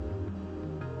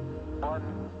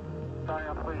One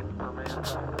giant leap for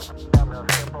mankind. I'm going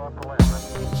to step off the land.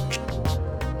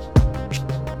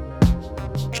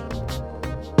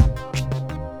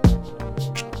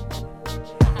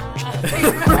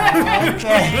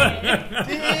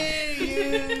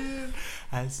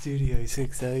 At Studio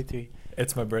 603.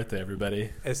 It's my birthday, everybody.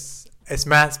 It's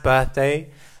Matt's birthday,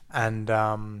 and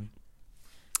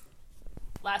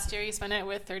Last year, you spent it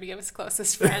with 30 of his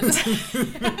closest friends.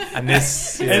 and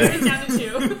this It's down to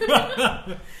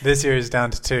 2. this year is down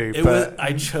to 2, It but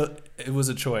was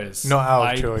a choice. not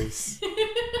our choice.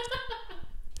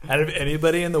 Out of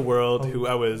anybody in the world who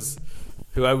I was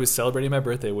celebrating my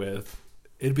birthday with,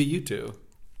 it'd be you two.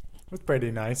 It's pretty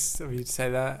nice of you to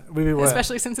say that.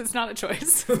 Especially since it's not a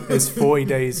choice. It's 40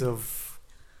 days of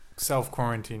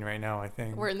self-quarantine right now, I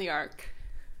think. We're in the Ark.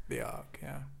 The Ark,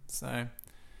 yeah. So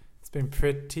it's been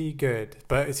pretty good.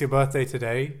 But it's your birthday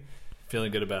today.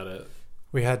 Feeling good about it.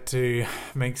 We had to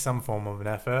make some form of an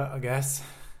effort, I guess.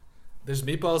 There's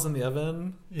meatballs in the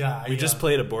oven. Yeah. We just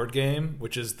played a board game,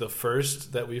 which is the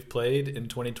first that we've played in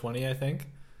 2020, I think.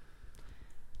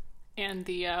 And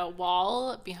the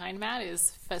wall behind Matt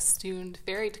is festooned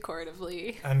very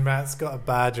decoratively. And Matt's got a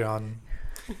badge on.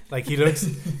 Like he looks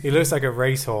like a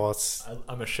racehorse.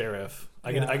 I'm a sheriff. I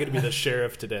Yeah. get to be the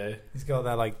sheriff today. He's got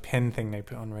that like pin thing they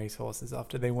put on racehorses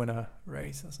after they win a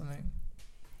race or something.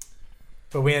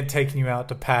 But we ain't taking you out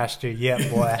to pasture yet,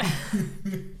 boy.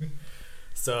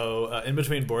 So in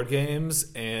between board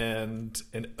games and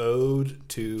an ode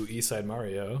to Eastside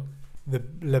Mario. The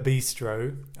Le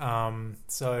Bistro.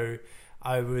 So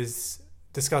I was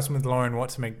discussing with Lauren what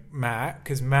to make Matt,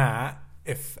 because Matt,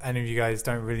 if any of you guys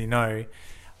don't really know,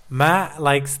 Matt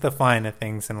likes the finer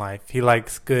things in life. He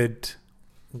likes good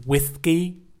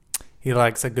whiskey. He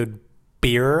likes a good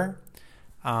beer.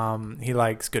 He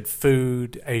likes good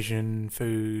food, Asian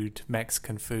food,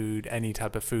 Mexican food, any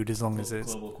type of food, as long as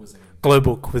it's global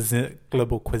cuisine.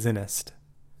 global cuisinist.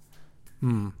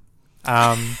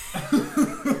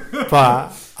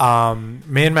 But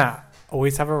me and Matt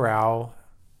always have a row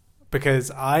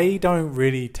because I don't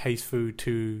really taste food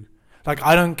too. Like,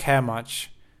 I don't care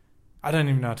much. I don't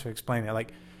even know how to explain it.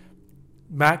 Like,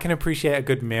 Matt can appreciate a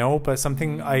good meal, but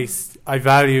something I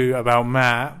value about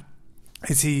Matt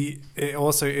is it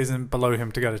also isn't below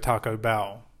him to go to Taco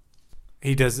Bell.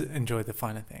 He does enjoy the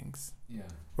finer things. Yeah.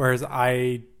 Whereas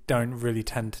I don't really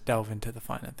tend to delve into the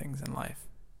finer things in life.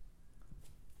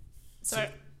 So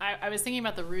I was thinking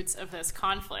about the roots of this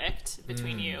conflict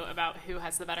between you about who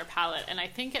has the better palate. And I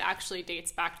think it actually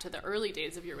dates back to the early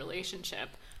days of your relationship,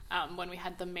 when we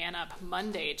had the Man Up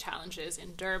Monday challenges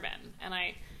in Durban. And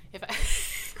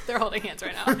they're holding hands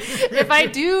right now. If I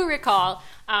do recall,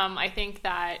 I think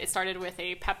that it started with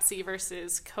a Pepsi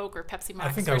versus Coke or Pepsi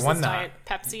Max versus Diet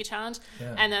Pepsi challenge.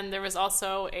 Yeah. And then there was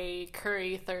also a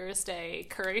Curry Thursday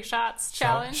curry shots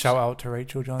challenge. Shout out to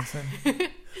Rachel Johnson.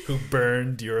 Who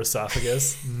burned your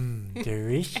esophagus.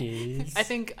 Delicious. I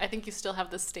think you still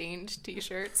have the stained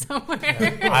t-shirt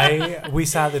somewhere. We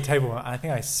sat at the table and I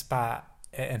think I spat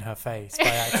it in her face by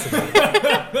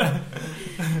accident.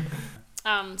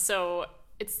 So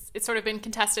it's sort of been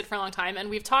contested for a long time, and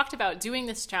we've talked about doing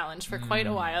this challenge for quite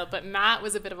a while, but Matt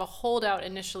was a bit of a holdout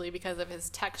initially because of his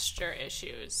texture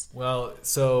issues. Well,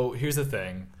 so here's the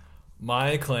thing.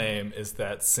 My claim is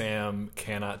that Sam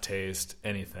cannot taste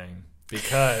anything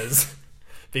because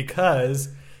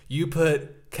you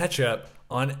put ketchup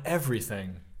on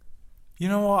everything. You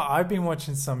know what? I've been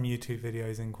watching some YouTube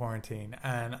videos in quarantine,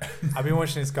 and I've been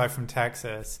watching this guy from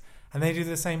Texas, and they do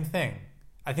the same thing.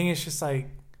 I think it's just like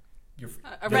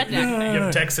a redneck thing. You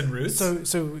have Texan roots.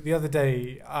 So the other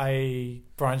day I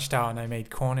branched out and I made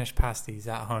Cornish pasties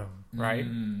at home, right?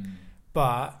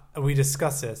 But we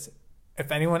discussed this.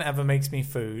 If anyone ever makes me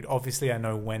food, obviously I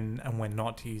know when and when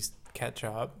not to use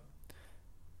ketchup.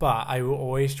 But I will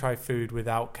always try food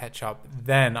without ketchup.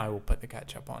 Then I will put the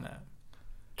ketchup on it.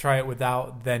 Try it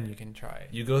without, then you can try it.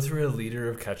 You go through a liter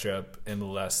of ketchup in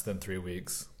less than 3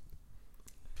 weeks.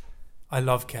 I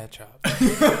love ketchup.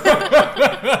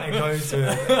 It goes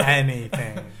with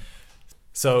anything.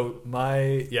 So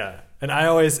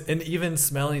and even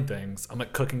smelling things, I'm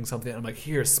like cooking something, I'm like,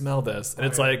 here, smell this. And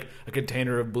it's like a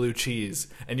container of blue cheese.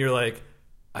 And you're like,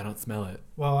 I don't smell it.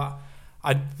 Well,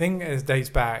 I think it dates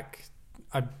back.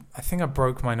 I think I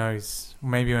broke my nose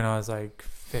maybe when I was like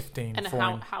 15, And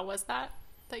 14. how was that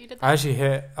you did that? I actually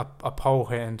hit a pole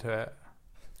hit into it.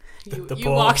 You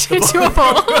pole. walked into a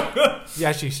pole. Yeah,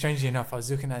 actually, strangely enough, I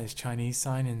was looking at this Chinese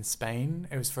sign in Spain.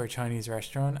 It was for a Chinese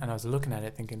restaurant, and I was looking at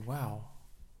it thinking, wow,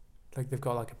 like they've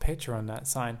got like a picture on that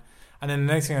sign. And then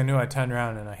the next thing I knew, I turned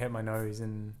around and I hit my nose,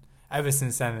 and ever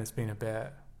since then, it's been a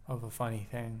bit of a funny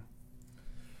thing.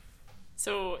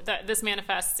 So this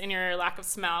manifests in your lack of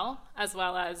smell, as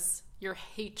well as your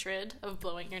hatred of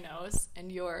blowing your nose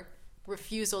and your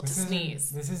refusal to sneeze.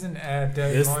 This isn't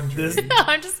dirty laundry. No,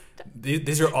 I'm just.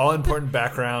 These are all important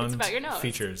background It's about your nose.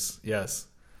 features. Yes.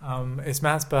 It's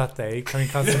Matt's birthday. Can we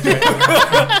concentrate?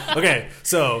 Okay,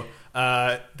 so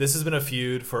this has been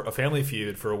a family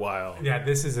feud for a while. Yeah,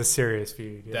 this is a serious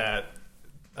feud. Yeah.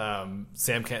 That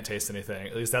Sam can't taste anything.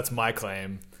 At least that's my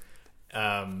claim.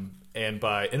 And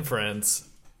by inference,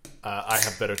 I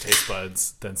have better taste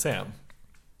buds than Sam.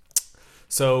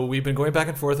 So we've been going back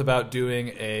and forth about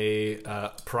doing a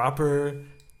proper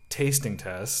tasting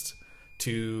test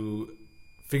to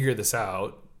figure this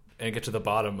out and get to the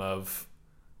bottom of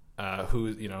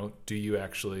who, do you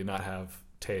actually not have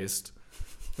taste?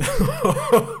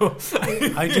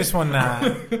 I just want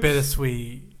that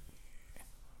bittersweet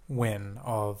win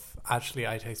of actually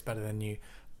I taste better than you,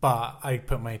 but I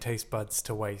put my taste buds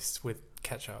to waste with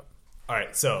ketchup. All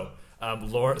right, so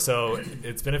Laura, so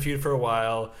it's been a feud for a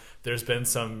while. There's been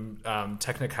some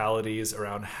technicalities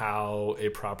around how a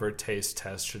proper taste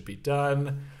test should be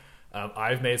done.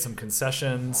 I've made some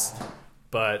concessions,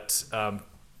 but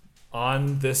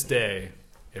on this day,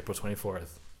 April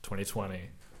 24th, 2020,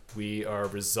 we are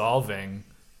resolving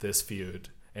this feud,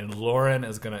 and Lauren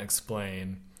is going to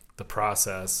explain the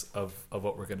process of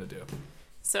what we're going to do.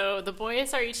 So the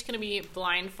boys are each going to be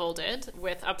blindfolded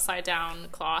with upside down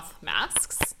cloth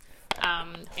masks.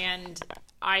 And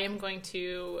I am going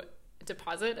to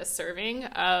deposit a serving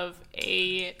of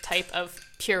a type of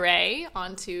puree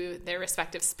onto their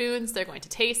respective spoons. They're going to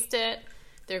taste it.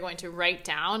 They're going to write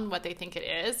down what they think it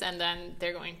is, and then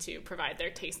they're going to provide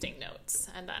their tasting notes.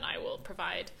 And then I will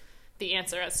provide the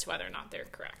answer as to whether or not they're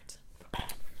correct.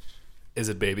 Is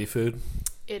it baby food?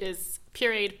 It is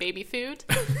pureed baby food.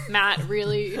 Matt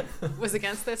really was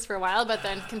against this for a while, but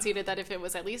then conceded that if it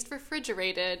was at least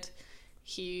refrigerated,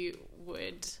 he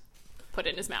would put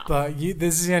it in his mouth. But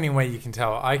this is the only way you can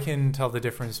tell. I can tell the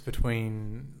difference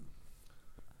between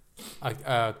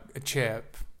a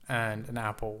chip and an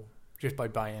apple just by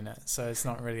biting it. So it's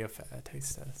not really a fair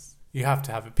taste test. You have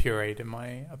to have it pureed, in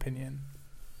my opinion.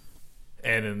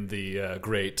 And in the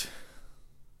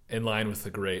in line with the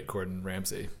great Gordon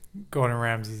Ramsay. Gordon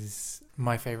Ramsay's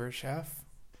my favorite chef.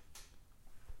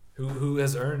 Who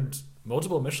has earned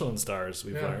multiple Michelin stars,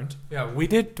 we've learned. Yeah, we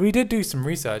did do some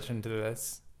research into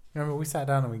this. Remember, we sat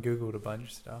down and we Googled a bunch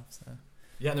of stuff. So.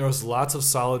 Yeah, and there was lots of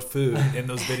solid food in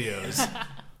those videos.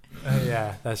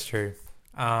 Yeah, that's true.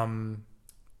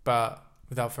 But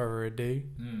without further ado,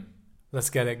 let's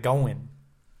get it going.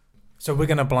 So we're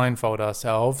going to blindfold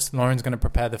ourselves. Lauren's going to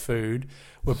prepare the food.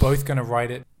 We're both going to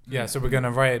write it. Yeah, so we're going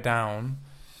to write it down.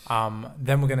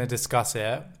 Then we're going to discuss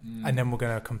it. And then we're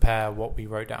going to compare what we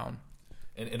wrote down.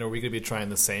 And are we going to be trying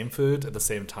the same food at the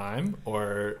same time,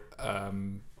 or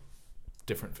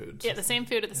different foods? Yeah, the same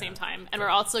food at the same time. And we're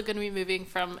also going to be moving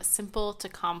from simple to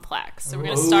complex. So we're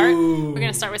going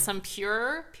to start with some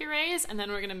pure purees, and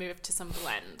then we're going to move to some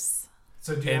blends.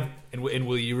 So and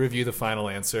will you review the final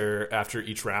answer after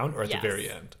each round or at Yes. the very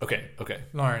end? Okay.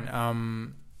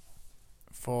 Lauren,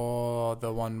 for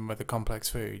the one with the complex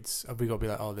foods, have we got to be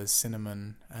like, oh, there's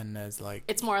cinnamon and there's like...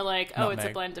 It's more like, oh, it's a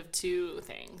nutmeg. blend of two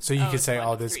things. So you could it's a say, blend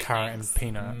oh, of there's three carrot things. and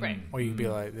peanut. Right. Or you could be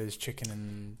like, there's chicken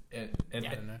and... And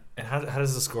I don't know. how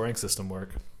does the scoring system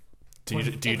work? Do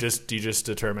you just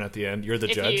determine at the end? You're the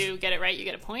judge. If you get it right, you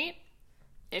get a point.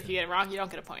 If you get it wrong, you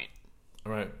don't get a point.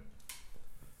 All right.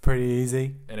 Pretty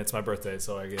easy. And it's my birthday,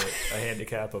 so I get a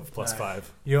handicap of +5.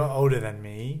 You're older than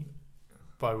me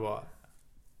by what?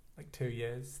 Like 2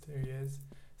 years? 2 years?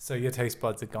 So your taste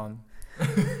buds are gone.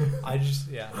 I just,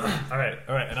 yeah. All right.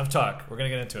 Enough talk. We're gonna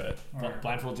get into it. All right.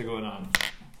 Blindfolds are going on.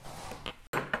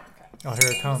 Oh, here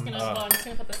it comes. I'm just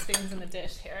going to put the spoons in the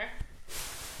dish here.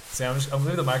 See, I'm gonna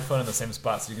leave the microphone in the same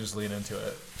spot so you can just lean into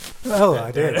it. Oh,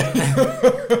 I did.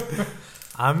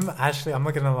 I'm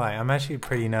not gonna lie, I'm actually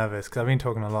pretty nervous because I've been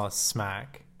talking a lot of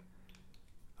smack.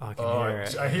 Oh, I can hear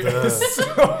it. I hear this.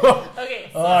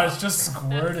 Okay, so It's just the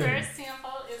squirting. first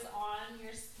sample is on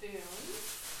your spoon.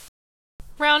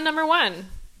 Round number 1.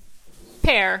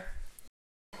 Pear.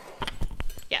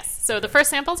 Yes, so the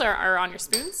first samples are on your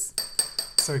spoons.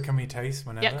 So can we taste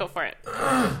whenever? Yeah, go for it.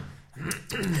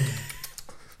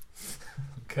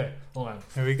 Okay, hold on.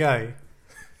 Here we go.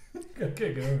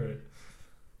 Okay, get over it.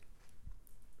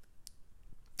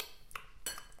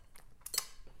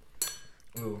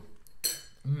 Ooh.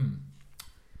 I'm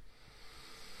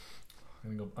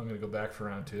gonna go back for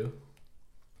round 2.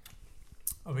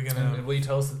 Are we And gonna... will you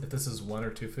tell us if this is one or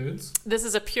two foods? This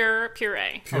is a pure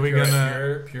puree. Are we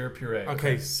gonna... pure puree?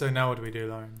 Okay, so now what do we do,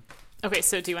 Lauren? Okay,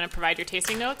 so do you want to provide your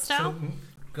tasting notes now?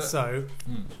 So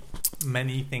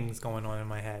many things going on in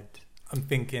my head. I'm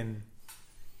thinking,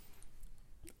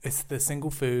 it's the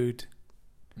single food.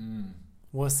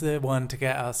 What's the one to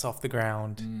get us off the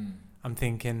ground? I'm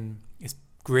thinking it's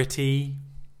gritty.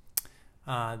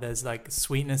 There's like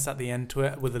sweetness at the end to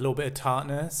it with a little bit of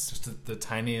tartness. Just the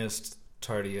tiniest,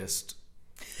 tartiest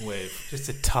wave. Just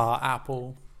a tart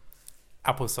apple.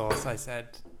 Applesauce, I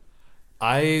said.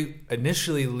 I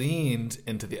initially leaned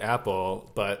into the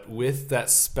apple, but with that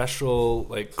special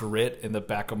like grit in the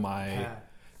back of my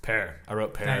pear. I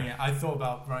wrote pear. Dang it, I thought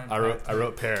about writing I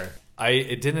wrote pear.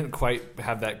 It didn't quite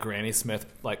have that Granny Smith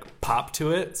like pop to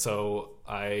it, so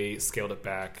I scaled it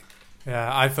back.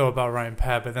 Yeah, I thought about writing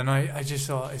pear, but then I just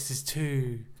thought this is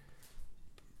too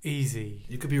easy.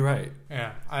 You could be right.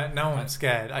 Yeah, now I'm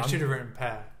scared. I should have written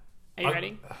pear. Are you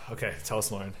ready? Okay, tell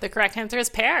us, Lauren. The correct answer is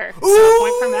pear. So a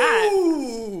point from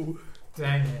that.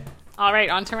 Dang it. All right,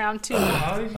 on to round 2.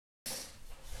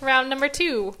 Round number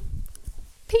 2.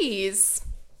 Peas.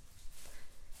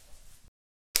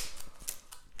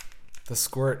 The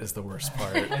squirt is the worst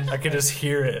part. I can just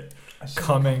hear it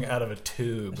coming out of a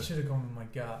tube. I should have gone with my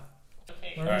gut.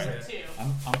 Okay, Where is it? 2.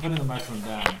 I'm putting the microphone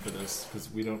down for this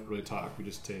because we don't really talk. We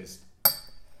just taste.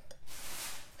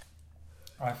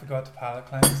 I forgot to palate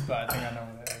cleanse, but I think I know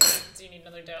what it is. Do you need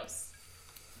another dose?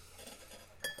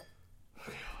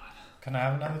 Can I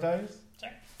have another dose? Sure.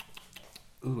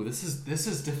 Ooh, this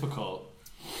is difficult.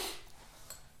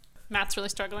 Matt's really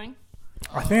struggling.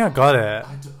 I think I got it.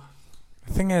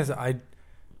 The thing is,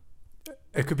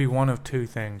 it could be one of two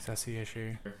things. That's the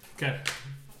issue. Okay,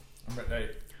 I'm ready.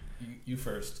 You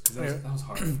first, because that was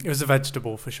hard. It was a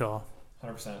vegetable for sure.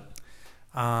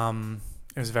 100%.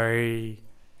 It was very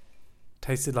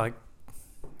tasted like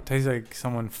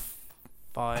someone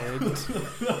fired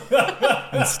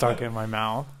and stuck it in my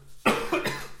mouth.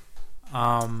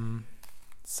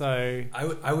 So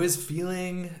I was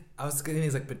getting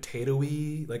these like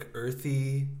potatoey, like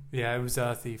earthy. yeah, it was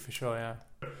earthy for sure. Yeah,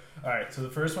 All right, so the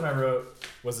first one I wrote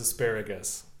was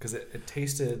asparagus because it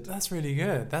tasted, that's really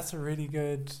good. That's a really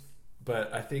good.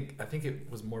 but I think it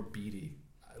was more beady.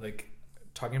 Like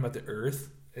talking about the earth,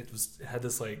 it had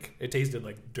this like it tasted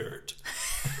like dirt.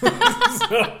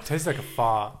 It tastes like a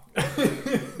fart.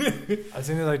 As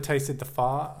soon as I tasted the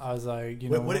fart, I was like,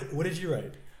 What did you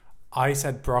write? I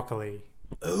said broccoli.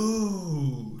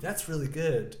 Ooh, that's really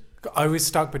good. I was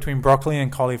stuck between broccoli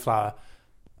and cauliflower,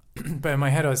 but in my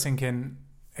head I was thinking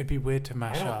it'd be weird to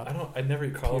mash up. I never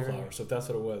eat cauliflower, so if that's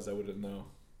what it was, I wouldn't know.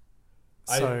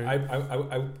 So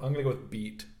I'm gonna go with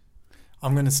beet.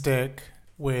 I'm gonna stick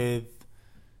with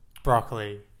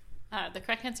broccoli. The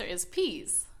correct answer is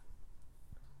peas.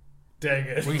 Dang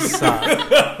it. We suck.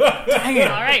 Dang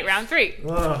it. All right, round 3.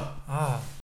 Ah.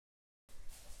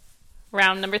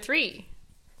 Round number 3.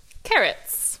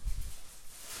 Carrots.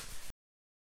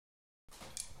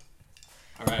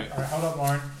 All right. Hold up,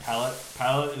 Lauren.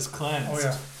 Palate is cleansed. Oh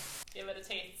yeah. Give it a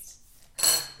taste.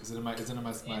 Is it in my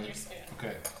In your spoon.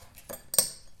 Okay.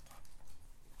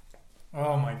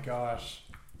 Oh my gosh.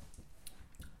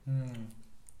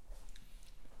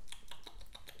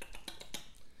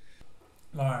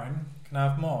 Lauren, can I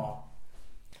have more?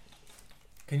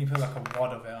 Can you put like a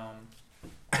wad of it on?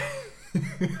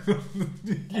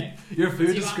 Okay. Your food Do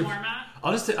you want description. more, Matt?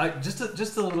 I'll just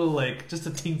a little like just a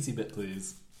teensy bit,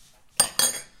 please.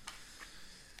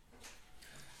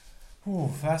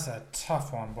 Ooh, that's a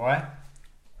tough one, boy.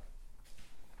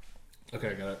 Okay,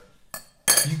 I got it.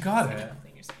 You got it.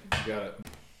 In your spoon. I got it.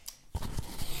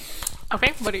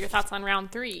 Okay, what are your thoughts on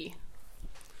round 3?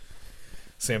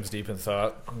 Sam's deep in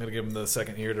thought. I'm gonna give him the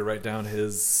second here to write down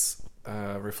his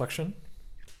reflection.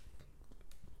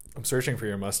 I'm searching for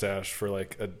your mustache for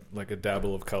like a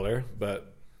dabble of color,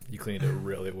 but you cleaned it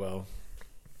really well.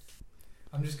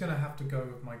 I'm just gonna have to go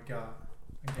with my gut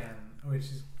again, which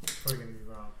is probably gonna be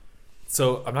wrong.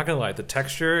 So I'm not gonna lie, the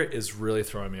texture is really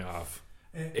throwing me off.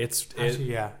 Yeah,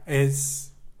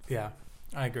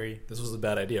 I agree. This was a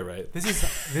bad idea, right? This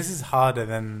is harder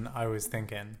than I was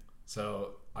thinking.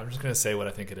 So I'm just gonna say what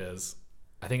I think it is.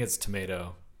 I think it's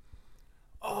tomato.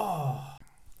 Oh,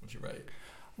 What'd you write?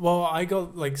 well, I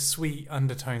got like sweet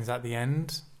undertones at the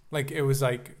end. Like it was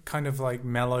like kind of like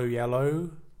mellow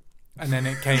yellow, and then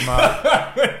it came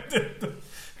up.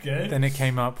 Okay. Then it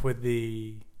came up with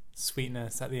the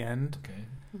sweetness at the end. Okay.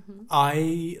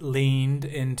 I leaned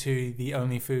into the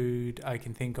only food I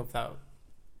can think of that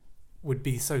would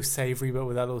be so savory but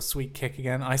with that little sweet kick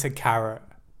again. I said carrot.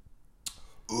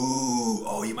 Ooh,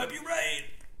 oh, you might be right.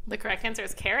 The correct answer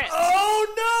is carrot.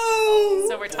 Oh no!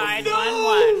 So we're tied 1-1.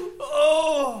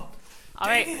 Oh, All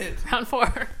right, round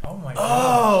 4. Oh my god.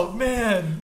 oh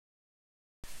man!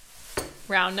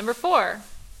 Round number 4.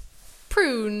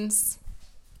 prunes.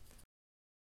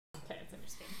 Okay, it's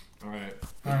interesting. All right.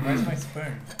 Alright, where's my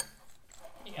spoon?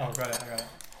 You Oh, got it. got it, I got it.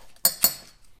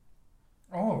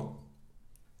 Oh.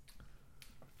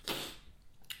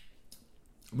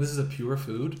 This is a pure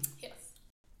food. Yes.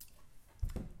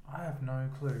 I have no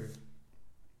clue.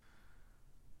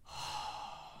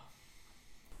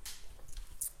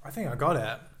 I think I got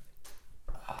it.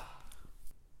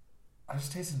 I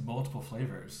just tasted multiple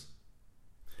flavors.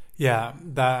 Yeah,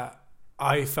 that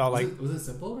I felt like Was it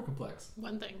simple or complex?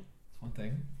 One thing. It's one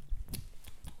thing.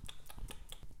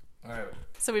 All right.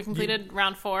 So we've completed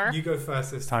round 4. you go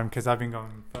first this time because I've been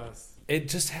going first. It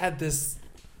just had this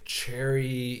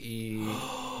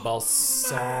cherry-y,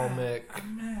 balsamic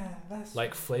Man, that's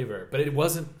like flavor, but it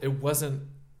wasn't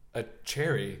a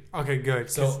cherry. okay. Good.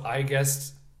 So I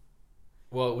guessed.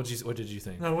 Well, what did you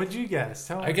think? no, what did you guess?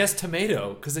 Tell I me. guessed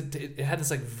tomato because it had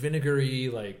this like vinegary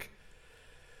like.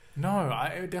 No,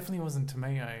 it definitely wasn't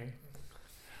tomato.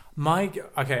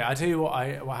 Okay, I tell you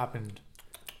what happened.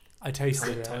 I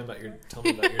tasted it. Tell me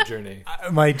about your journey.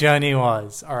 My journey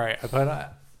was all right. I put it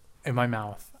in my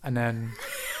mouth, and then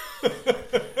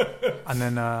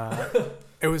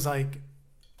it was like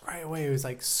right away. It was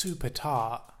like super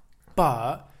tart,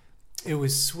 but it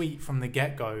was sweet from the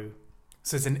get go.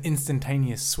 So it's an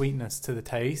instantaneous sweetness to the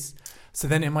taste. So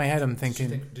then in my head, I'm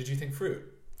thinking. Did you think fruit?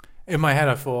 In my head,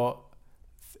 I thought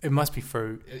it must be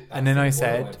fruit, and then I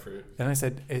said. Then I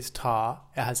said, it's tart.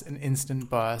 It has an instant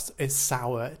burst. It's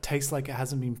sour. It tastes like it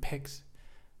hasn't been picked.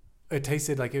 It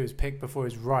tasted like it was picked before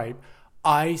it was ripe.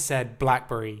 I said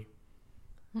blackberry.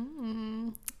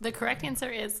 The correct answer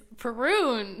is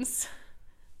prunes.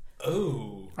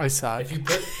 Oh, I suck.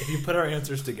 if you put our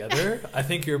answers together, I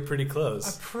think you're pretty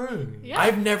close. prune. Yeah.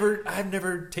 I've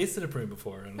never tasted a prune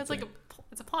before. I don't It's like think.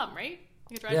 it's a plum, right?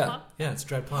 Like a dried plum? Yeah, it's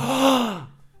dried plum.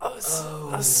 That's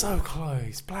so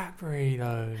close. Blackberry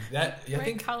though. I Right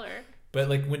think. color. But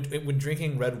like when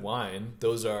drinking red wine,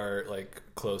 those are like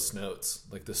close notes,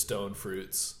 like the stone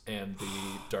fruits and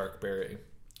the dark berry.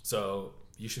 So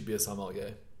you should be a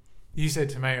sommelier. You said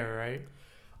tomato, right?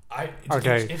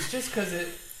 Okay. It's just because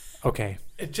Okay.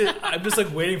 I'm just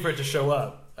like waiting for it to show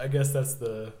up. I guess that's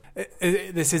the.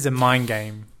 This is a mind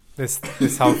game. This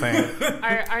whole thing.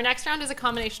 Our next round is a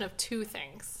combination of 2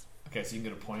 things. Okay, so you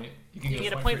can get a point. You You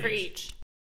get a point for each.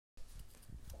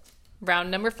 Round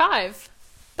number 5.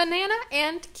 Banana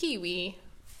and kiwi.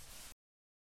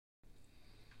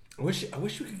 I wish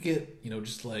we could get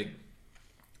just like.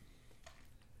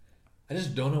 I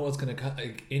just don't know what's gonna cut.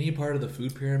 Like any part of the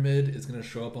food pyramid is gonna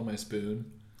show up on my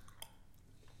spoon.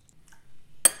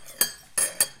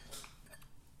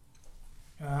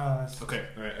 Okay,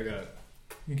 all right, I got it.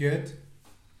 You good?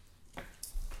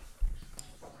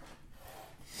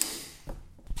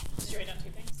 Did you write down 2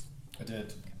 things? I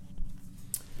did.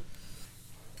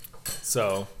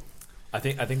 So, I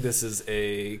think this is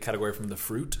a category from the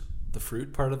fruit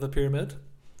part of the pyramid.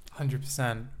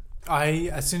 100%.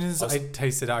 As soon as I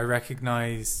tasted it, I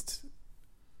recognized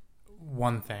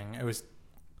one thing. It was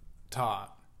tart.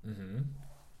 Mm-hmm.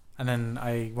 And then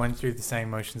I went through the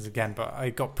same motions again, but I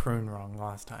got prune wrong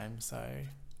last time, so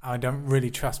I don't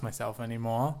really trust myself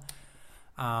anymore.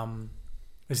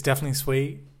 It's definitely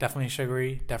sweet, definitely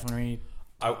sugary, definitely.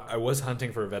 I was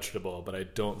hunting for a vegetable, but I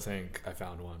don't think I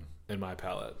found one in my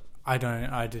palate. I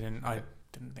didn't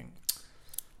think.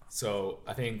 So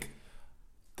I think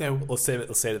There, let's say it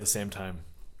at the same time.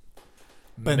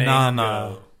 Banana.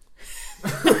 Mango.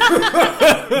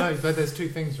 no, but there's 2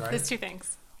 things, right? There's 2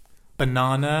 things.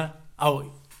 Banana.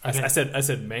 Oh, okay. I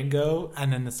said mango.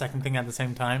 And then the second thing at the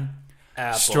same time,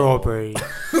 Apple. strawberry.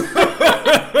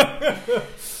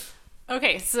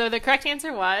 Okay, so the correct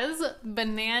answer was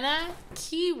banana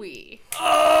kiwi.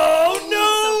 Oh So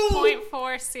no! point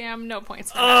for Sam, no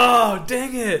points for Matt. Oh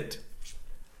dang it!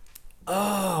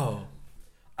 Oh,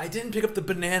 I didn't pick up the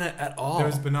banana at all. There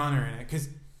was banana in it because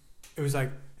it was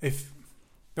like if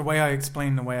the way I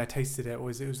explained the way I tasted it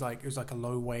was like a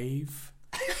low wave,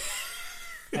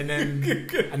 and then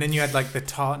you had like the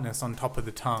tartness on top of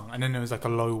the tongue, and then there was like a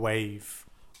low wave.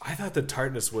 I thought the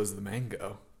tartness was the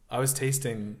mango. I was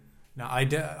tasting. No,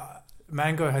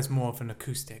 mango has more of an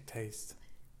acoustic taste.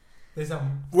 There's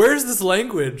Where's this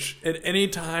language at any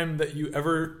time that you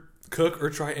ever cook or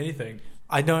try anything?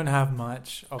 I don't have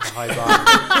much of a high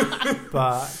bar,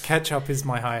 but ketchup is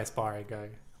my highest bar I go.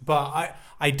 But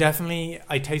I definitely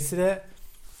tasted it,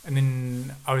 and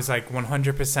then I was like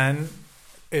 100%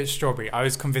 it's strawberry. I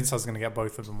was convinced I was going to get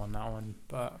both of them on that one,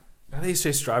 but Now that you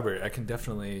say strawberry, I can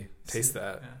definitely taste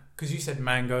that. because you said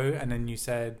mango and then you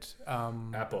said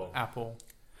Apple. Apple.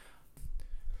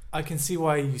 I can see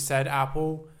why you said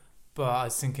apple, but I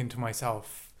was thinking to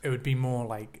myself, it would be more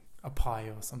like a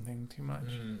pie or something too much.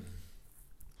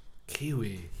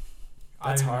 Kiwi. I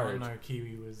That's did hard. not know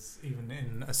kiwi was even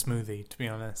in a smoothie, to be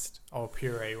honest, or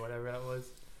puree, whatever that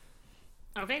was.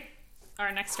 Okay.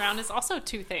 Our next round is also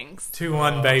two things.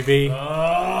 2-1, baby.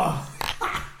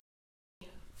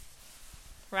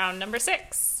 Round number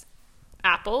 6.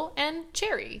 Apple and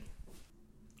cherry.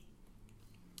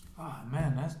 Oh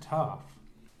man, that's tough.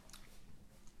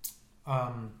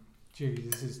 Gee,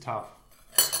 this is tough.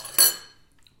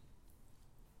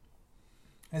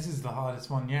 This is the hardest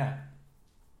one yet.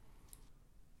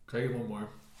 Can I get one more?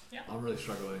 Yeah. I'm really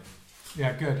struggling.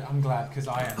 Yeah, good. I'm glad because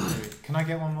I am too. Can I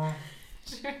get one more?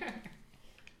 Sure.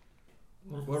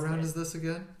 What round is this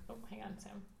again? Oh, hang on,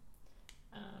 Sam.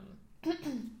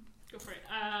 Go for it.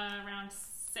 Round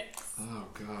 6. Oh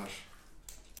gosh.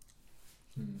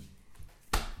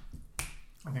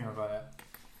 I think I got it.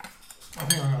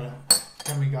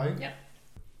 Can we go? Yep.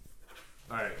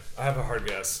 All right. I have a hard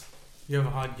guess. You have a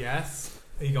hard guess?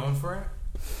 Are you going for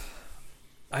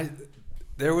it?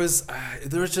 There was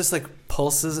just like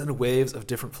pulses and waves of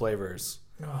different flavors.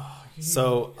 Oh,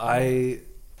 So I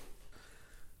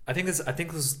think this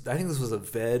was a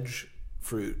veg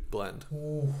fruit blend.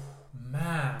 Oh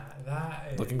man,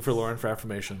 that is. Looking for Lauren for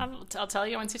affirmation. I'll tell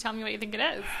you once you tell me what you think it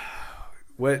is.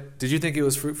 What did you think it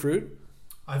was? Fruit?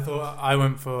 I thought I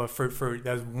went for fruit.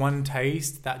 There's one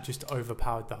taste that just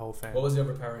overpowered the whole thing. What was the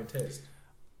overpowering taste?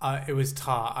 It was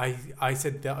tart. I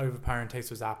said the overpowering taste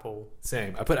was apple.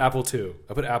 Same. I put apple too.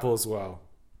 I put apple as well.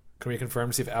 Can we confirm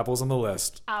to see if apple's on the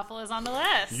list? Apple is on the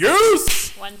list.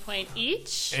 Yes. 1 point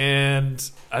each. And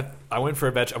I went for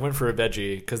a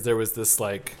veggie because there was this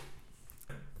like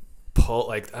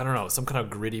I don't know, some kind of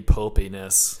gritty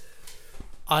pulpiness.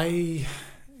 I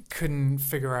couldn't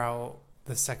figure out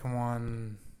the second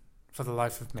one for the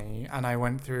life of me, and I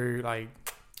went through I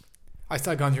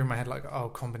started going through my head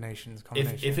combinations.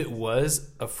 If it was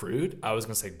a fruit, I was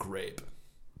gonna say grape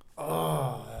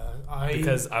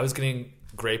because I was getting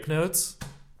grape notes,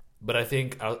 but I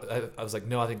think I was like,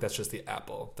 no, I think that's just the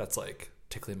apple that's like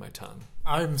tickling my tongue.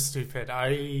 I'm stupid.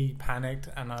 I panicked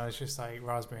and I was just like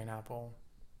raspberry and apple.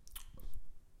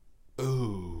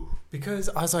 Ooh. Because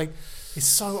I was like, it's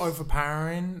so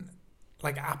overpowering.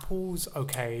 Like apples,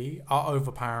 okay, are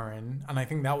overpowering, and I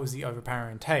think that was the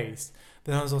overpowering taste.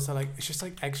 But then I was also like, it's just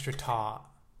like extra tart,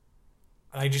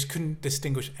 and I just couldn't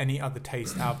distinguish any other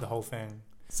taste out of the whole thing.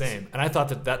 Same. And I thought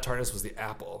that tartness was the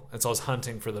apple, and so I was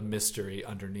hunting for the mystery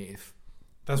underneath.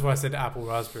 That's why I said apple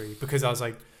raspberry, because I was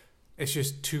like, it's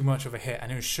just too much of a hit,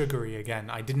 and it was sugary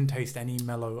again. I didn't taste any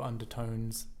mellow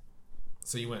undertones.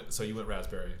 So you went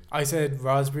raspberry. I said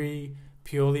raspberry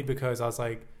purely because I was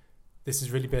like, this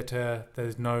is really bitter.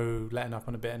 There's no letting up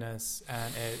on the bitterness,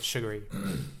 and it's sugary.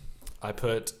 I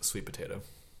put sweet potato.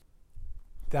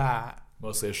 That.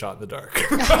 Mostly a shot in the dark.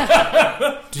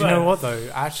 Do you know what though?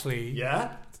 Actually,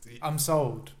 Yeah. I'm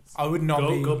sold. I would not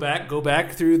be. Go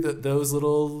back through those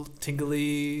little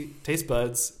tingly taste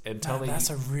buds and tell me That's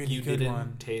a really you good didn't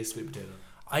one. taste sweet potato.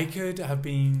 I could have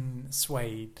been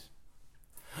swayed.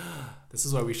 This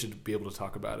is why we should be able to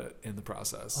talk about it in the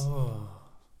process. Oh,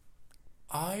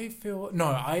 I feel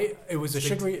no. It was a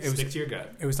sugary. It was stick to your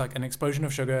gut. It was like an explosion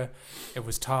of sugar. It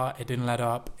was tart. It didn't let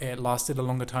up. It lasted a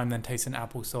longer time than tasting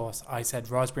applesauce. I said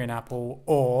raspberry and apple,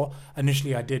 or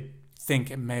initially I did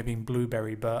think it may have been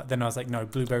blueberry, but then I was like, no,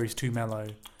 blueberry's too mellow.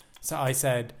 So I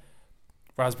said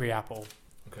raspberry apple.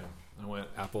 Okay, I went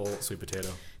apple, sweet potato.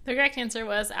 The correct answer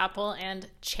was apple and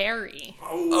cherry.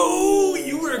 Oh,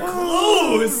 you were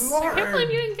close. I can't believe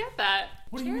you didn't get that.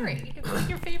 What do you cherry. It's like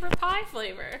your favorite pie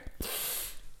flavor.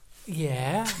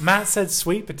 Yeah, Matt said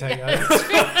sweet potato.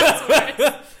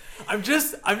 I'm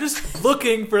just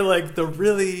looking for like the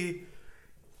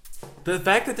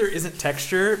fact that there isn't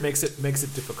texture makes it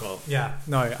difficult. Yeah,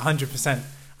 no, 100%.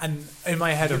 And in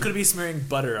my head, You could be smearing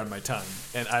butter on my tongue,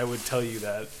 and I would tell you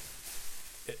that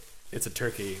it's a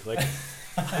turkey. Like,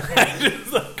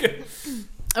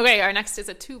 Okay, our next is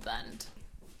a two blend.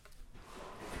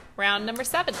 Round number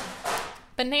 7.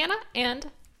 Banana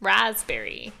and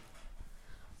raspberry.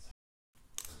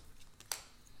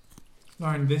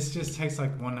 Lauren, this just tastes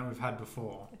like one that we've had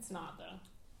before. It's not though.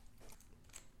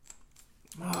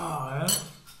 Oh, yeah.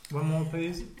 One more,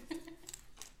 please.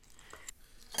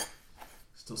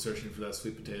 still searching for that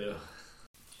sweet potato.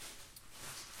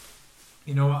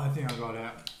 You know what? I think I got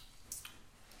it.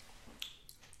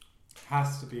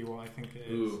 Has to be what I think it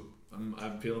is. Ooh,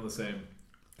 I'm feeling the same.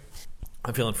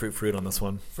 I'm feeling fruit on this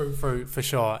one. Fruit, for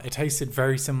sure. It tasted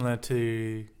very similar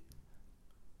to...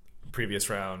 Previous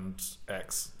round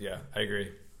X. Yeah, I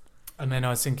agree. And then I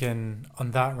was thinking,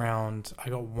 on that round, I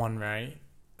got one right.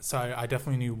 So I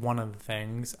definitely knew one of the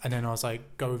things, and then I was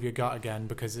like, go with your gut again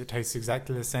because it tastes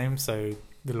exactly the same. So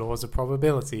the laws of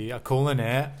probability are calling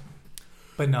it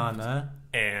banana,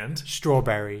 And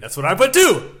strawberry. that's what I put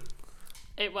too.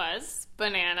 It was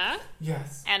banana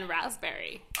Yes. and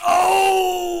raspberry.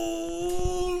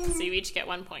 Oh. So you each get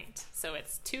 1 point. So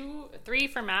it's 3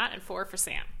 for Matt and 4 for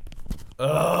Sam.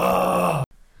 Ugh.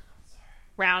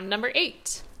 Round number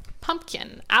 8.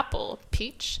 Pumpkin, apple,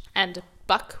 peach, and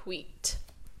buckwheat.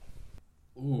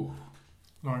 Ooh.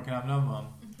 Lauren, can I have another one?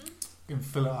 You can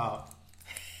fill it up.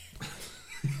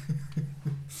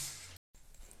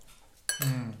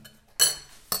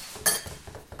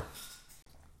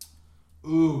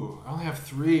 Ooh, I only have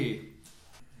 3.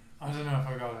 I don't know if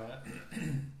I got it.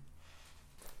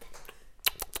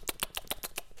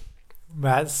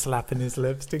 Matt's slapping his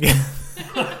lips together.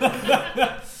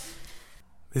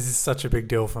 This is such a big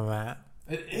deal for Matt.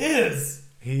 It is.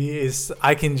 He is,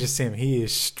 I can just see him. He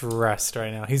is stressed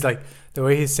right now. He's like, the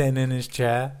way he's sitting in his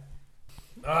chair.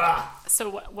 Ah. So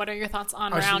what are your thoughts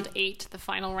on Actually- round 8, the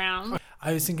final round?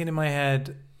 I was thinking in my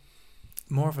head,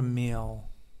 more of a meal.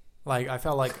 Like, I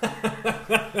felt like,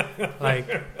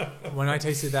 when I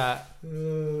tasted that,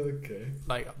 Okay.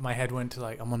 like, my head went to,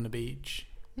 like, I'm on the beach.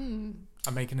 I'm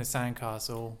making a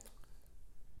sandcastle.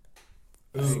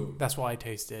 I think Ooh. that's what I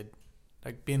tasted.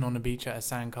 Like, being on the beach at a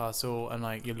sandcastle and,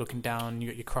 like, you're looking down, you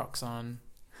got your Crocs on.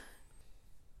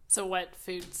 So what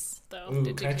foods, though, Ooh,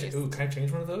 did you taste? can I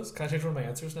change one of those? Can I change one of my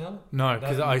answers now? No,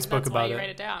 because I spoke That's why about you it. write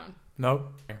it down.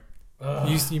 Nope. Ugh.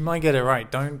 You might get it right.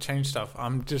 Don't change stuff.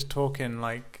 I'm just talking,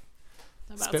 like,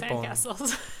 About Spitballing.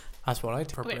 sandcastles. that's what I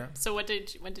Okay, appropriate. so what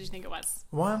did you think it was?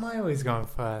 Why am I always going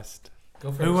first?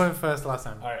 Go first. Who went first last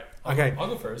time? All right. Okay. I'll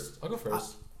go first. I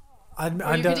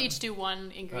Or you don't- could each do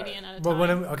one ingredient at a Well,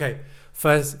 time. okay.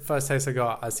 First taste I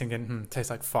got, I was thinking, tastes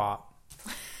like fart.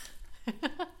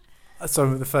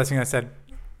 So the first thing I said,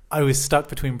 I was stuck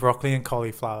between broccoli and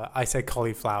cauliflower. I said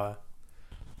cauliflower.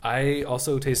 I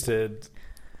also tasted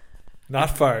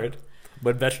not fart,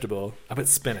 but vegetable. I put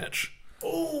spinach.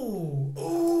 Ooh,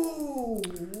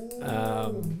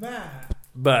 man.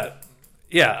 But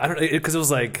yeah, I don't because it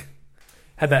was like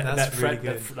had that That's that, really fre-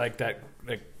 good. that fr- like that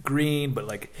like green, but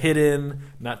like hidden,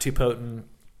 not too potent,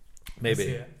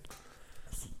 maybe.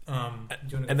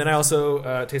 And then I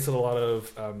also tasted a lot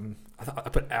of I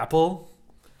put apple,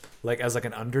 like as like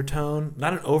an undertone,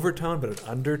 not an overtone, but an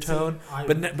undertone.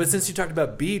 But since you talked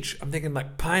about beach, I'm thinking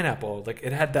like pineapple, like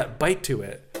it had that bite to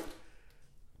it.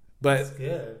 But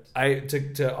good. I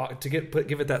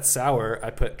give it that sour,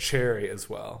 I put cherry as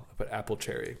well. I put apple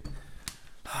cherry.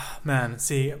 Man,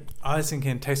 see, I was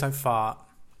thinking tastes like fart.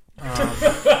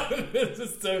 This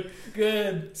is so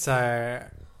good. So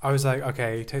I was like,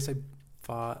 okay, tastes like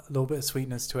fart, a little bit of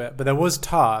sweetness to it, but there was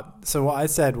tart. So what I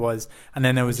said was, and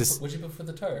then there was this What'd you put for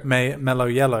the tart? mellow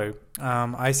yellow.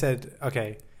 I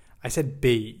said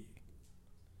beet,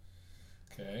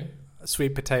 Okay.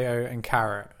 sweet potato, and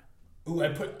carrot. Ooh, I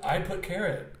put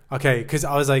carrot. Okay, because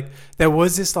I was like, there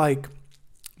was this like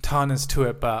tartness to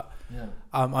it, but Yeah.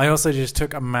 I also just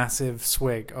took a massive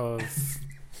swig of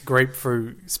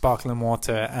grapefruit sparkling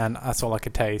water, and that's all I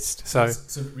could taste. So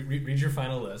read your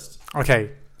final list.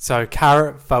 okay, so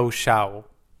carrot faux show.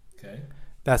 Okay.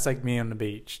 That's like me on the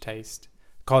beach taste.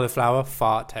 Cauliflower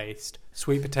fart taste.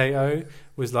 Sweet potato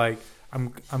was like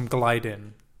I'm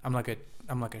gliding. I'm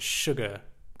like a sugar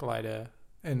glider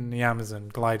in the Amazon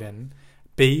gliding.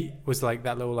 Beet was like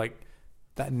that little like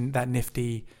that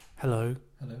nifty hello.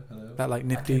 Hello. That like I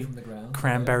nifty came from the ground.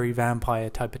 cranberry vampire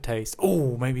type of taste.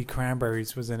 Oh, maybe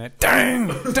cranberries was in it.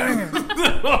 Dang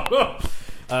it.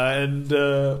 And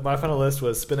my final list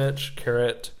was spinach,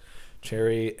 carrot,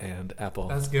 cherry, and apple.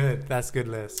 That's good. That's a good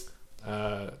list.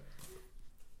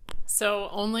 So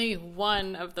only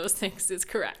one of those things is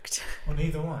correct. Well,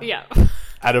 neither one. Yeah,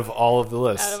 Out of all of the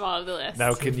lists. out of all of the lists.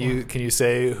 Now, can you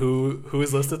say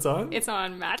whose list it's on? It's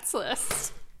on Matt's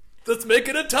list. Let's make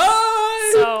it a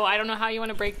tie. So I don't know how you want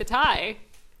to break the tie.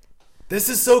 This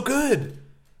is so good.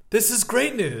 This is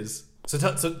great news.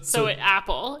 So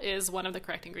Apple is one of the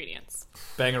correct ingredients.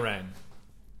 Bangarang.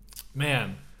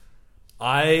 Man,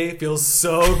 I feel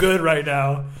so good right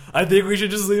now. I think we should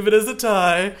just leave it as a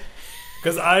tie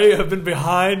because I have been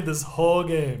behind this whole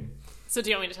game. So do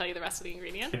you want me to tell you the rest of the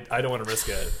ingredient? I don't want to risk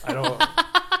it. I don't.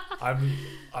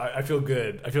 I feel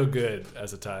good. I feel good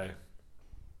as a tie.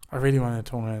 I really wanted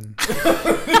to win.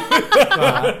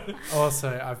 But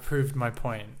also, I've proved my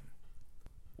point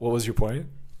What was your point?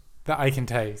 that I can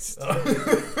taste. All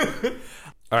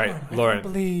right, I Lauren.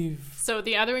 can't believe. So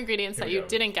the other ingredients Here that we you go.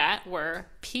 didn't get were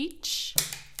peach,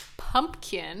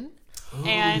 pumpkin,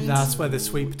 and That's where the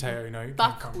sweet potato note came from.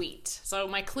 buckwheat. So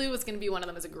my clue was going to be one of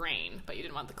them as a grain, but you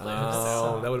didn't want the clue.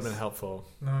 Oh, So- that would have been helpful.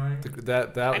 No.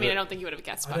 That I mean, I don't think you would have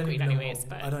guessed I don't buckwheat even know anyways,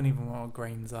 what, I but don't even know what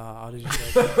grains are. I'd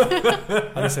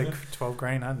just say 12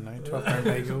 grain. I don't know. 12 grain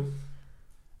bagel.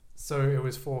 So it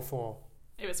was 4-4.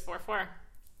 it was 4-4.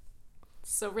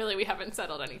 So really, we haven't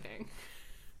settled anything.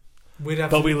 We'd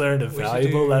have But to- we learned a we should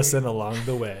valuable do- lesson along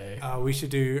the way. We should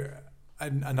do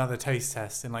another taste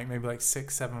test in maybe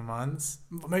 6-7 months.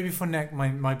 Maybe for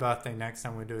my birthday next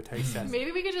time we'll do a taste test.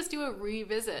 Maybe we could just do a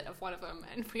revisit of one of them,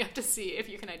 and we have to see if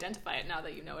you can identify it now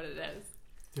that you know what it is.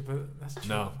 Yeah, but that's true.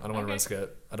 No, I don't want to Okay. risk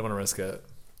it. I don't want to risk it.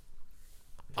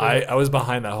 I was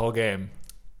behind that whole game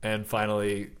and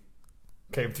finally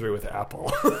came through with Apple,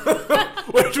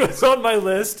 which was on my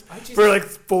list for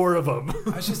 4 of them.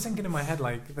 I was just thinking in my head,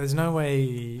 there's no way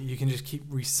you can just keep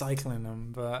recycling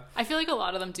them, but I feel like a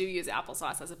lot of them do use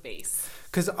applesauce as a base.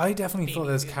 because I definitely thought Maybe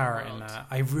there's in the carrot in world. there.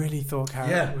 I really thought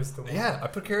carrot was the one. I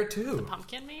put carrot too.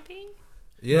 Pumpkin, maybe?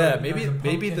 Yeah, No,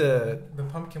 maybe the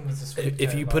pumpkin was the sweet if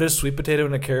potato, you but put a sweet potato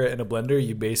and a carrot in a blender,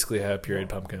 you basically have pureed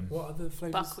pumpkin. what other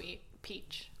flavors? Buckwheat,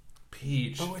 peach.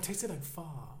 Peach. Oh, it tasted like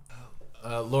far.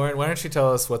 Lauren, why don't you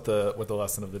tell us what the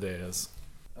lesson of the day is?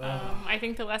 I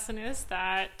think the lesson is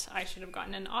that I should have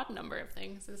gotten an odd number of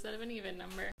things instead of an even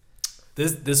number.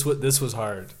 This was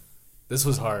hard. This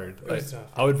was hard. It was tough.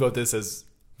 I would vote this as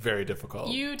very difficult.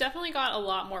 You definitely got a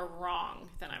lot more wrong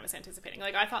than I was anticipating.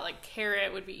 I thought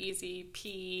carrot would be easy,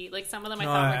 pea, some of them I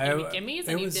thought were gimmies,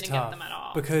 and you was didn't tough get them at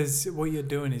all. because what you're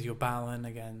doing is you're battling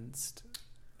against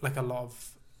a lot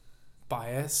of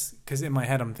bias. Because in my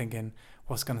head I'm thinking,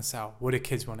 what's gonna sell? What do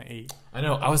kids want to eat? I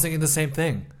know. I was thinking the same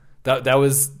thing.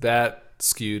 That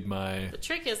skewed my. The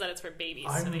trick is that it's for babies,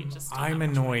 so they just don't I'm have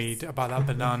a annoyed choice. about that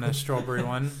banana strawberry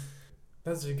one.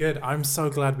 That's good. I'm so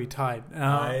glad we tied.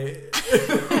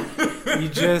 You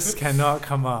just cannot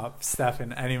come up,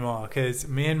 Stefan, anymore. Because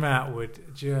me and Matt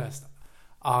would just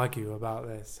argue about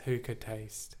this. Who could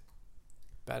taste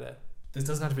better? This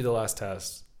doesn't have to be the last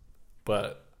test,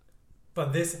 but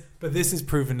But this is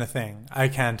proven a thing. I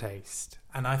can taste,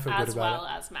 and I feel good As about well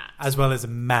it. as Matt. As well as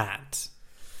Matt.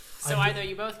 So either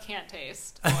you both can't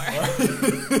taste, or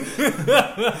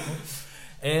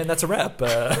and that's a wrap.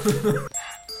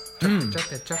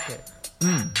 Chocolate.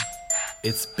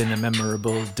 It's been a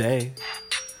memorable day.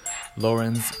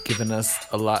 Lauren's given us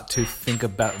a lot to think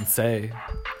about and say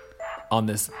on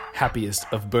this happiest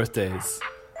of birthdays.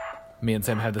 Me and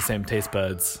Sam have the same taste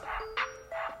buds.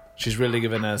 She's really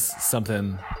given us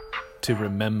something to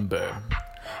remember.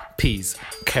 Peas,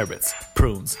 carrots,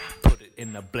 prunes, put it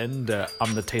in a blender.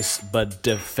 I'm the taste bud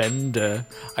defender.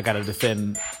 I gotta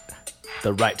defend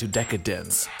the right to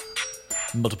decadence.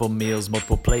 Multiple meals,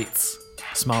 multiple plates.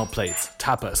 Small plates,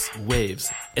 tapas,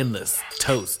 waves, endless,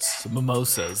 toasts,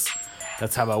 mimosas.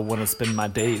 That's how I want to spend my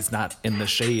days, not in the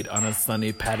shade on a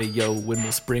sunny patio when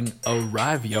will spring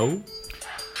arrive, yo.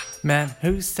 Man,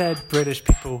 who said British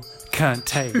people can't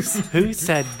taste? Who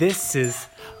said this is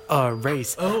a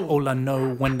race? All I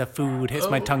know when the food hits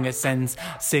my tongue, it sends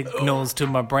signals to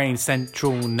my brain,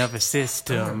 central nervous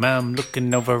system. I'm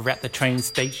looking over at the train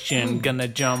station, gonna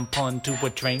jump onto a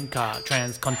train car,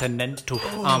 transcontinental.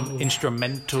 I'm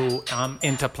instrumental, I'm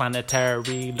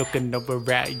interplanetary, looking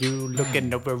over at you,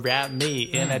 looking over at me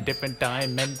in a different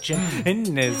dimension.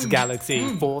 In this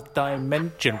galaxy, fourth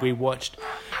dimension, we watched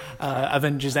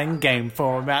Avengers Endgame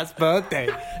for Matt's birthday.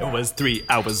 It was 3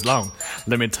 hours long.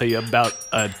 Let me tell you about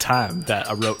a time that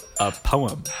I wrote a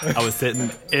poem. I was sitting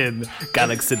in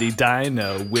Galaxy City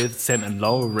Diner with Sam and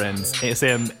Lauren.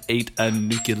 Sam ate a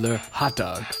nuclear hot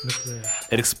dog.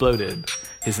 It exploded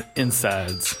his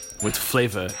insides with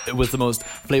flavor. It was the most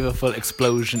flavorful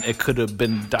explosion. It could have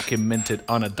been documented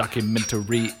on a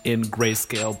documentary in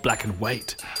grayscale, black and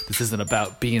white. This isn't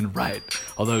about being right,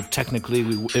 although technically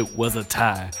it was a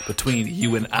tie between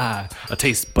you and I. Our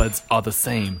taste buds are the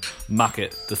same,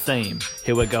 market the same.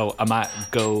 Here we go, I might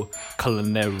go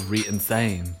culinary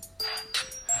insane.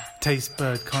 Taste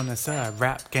bud connoisseur,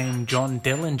 rap game John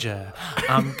Dillinger.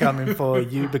 I'm coming for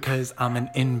you because I'm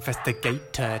an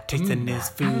investigator. Tasting this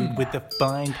food with the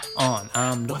bind on.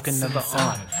 I'm looking over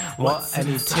on. What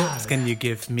any tips can you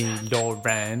give me,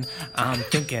 Lauren? I'm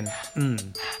thinking,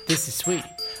 this is sweet.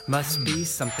 Must be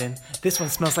something. This one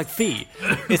smells like feet.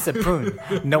 It's a prune.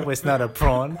 No, it's not a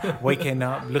prawn. Waking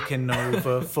up, looking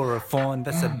over for a fawn.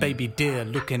 That's a baby deer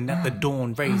looking at the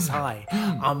dawn raised high.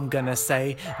 I'm gonna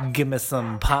say, give me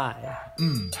some pie.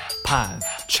 Pies,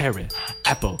 cherry,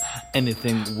 apple,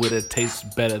 anything would have tasted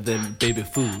better than baby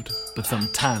food. But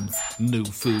sometimes new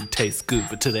food tastes good,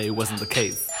 but today wasn't the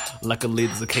case. Luckily,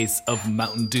 there's a case of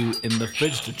Mountain Dew in the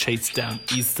fridge to chase down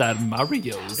Eastside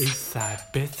Mario's.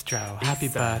 Eastside Bistro. Happy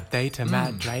birthday to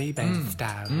Matt Dre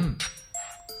Bistro.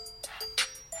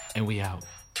 And we out.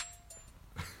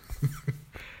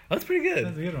 That's pretty good.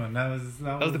 That was a good one. That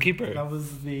was the keeper. That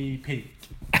was the peak.